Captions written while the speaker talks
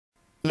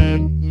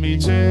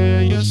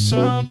tell you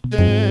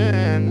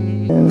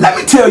something. Let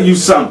me tell you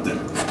something.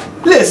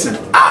 Listen,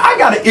 I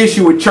got an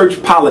issue with church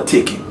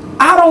politicking.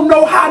 I don't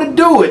know how to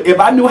do it. If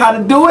I knew how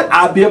to do it,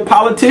 I'd be a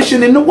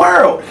politician in the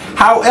world.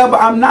 However,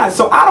 I'm not.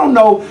 So I don't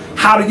know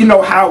how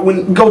to, how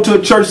when you go to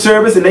a church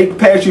service and they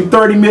pass you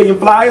 30 million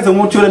flyers and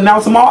want you to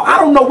announce them all. I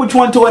don't know which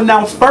one to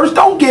announce first.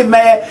 Don't get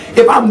mad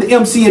if I'm the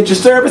MC at your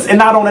service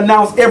and I don't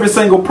announce every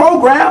single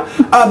program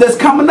that's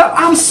coming up.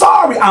 I'm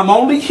sorry. I'm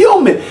only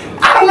human.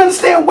 I don't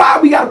understand why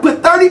we got to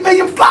put 30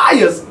 million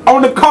flyers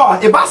on the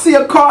car. If I see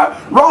a car,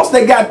 Ross,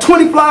 that got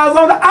 20 flyers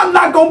on it, I'm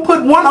not going to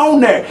put one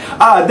on there.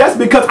 That's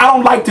because I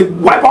don't like to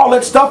wipe all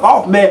that stuff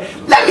off, man.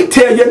 Let me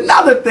tell you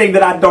another thing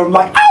that I don't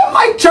like. I don't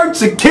like church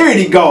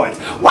security guards.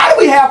 Why do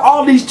we have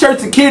all these church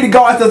security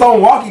guards that's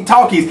on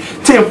walkie-talkies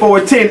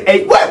 10-4,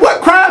 10-8?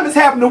 What crime is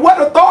happening? What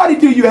authority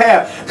do you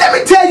have? Let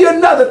me tell you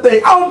another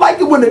thing. I don't like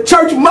it when the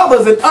church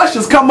mothers and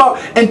ushers come up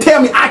and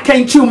tell me I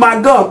can't chew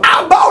my gum.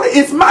 I bought it.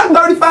 It's my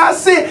 35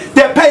 cents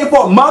that paid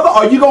for it. Mother,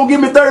 are you going to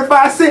give me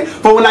 35 cents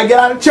for when I get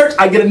out of church?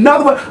 I get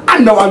another one. I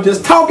know I'm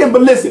just talking,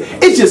 but listen,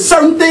 it's just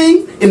certain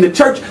things in the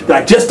church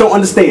that I just don't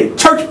understand.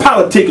 Church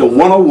politicking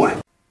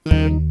 101.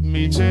 Let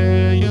me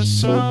tell you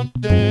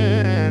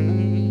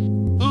something.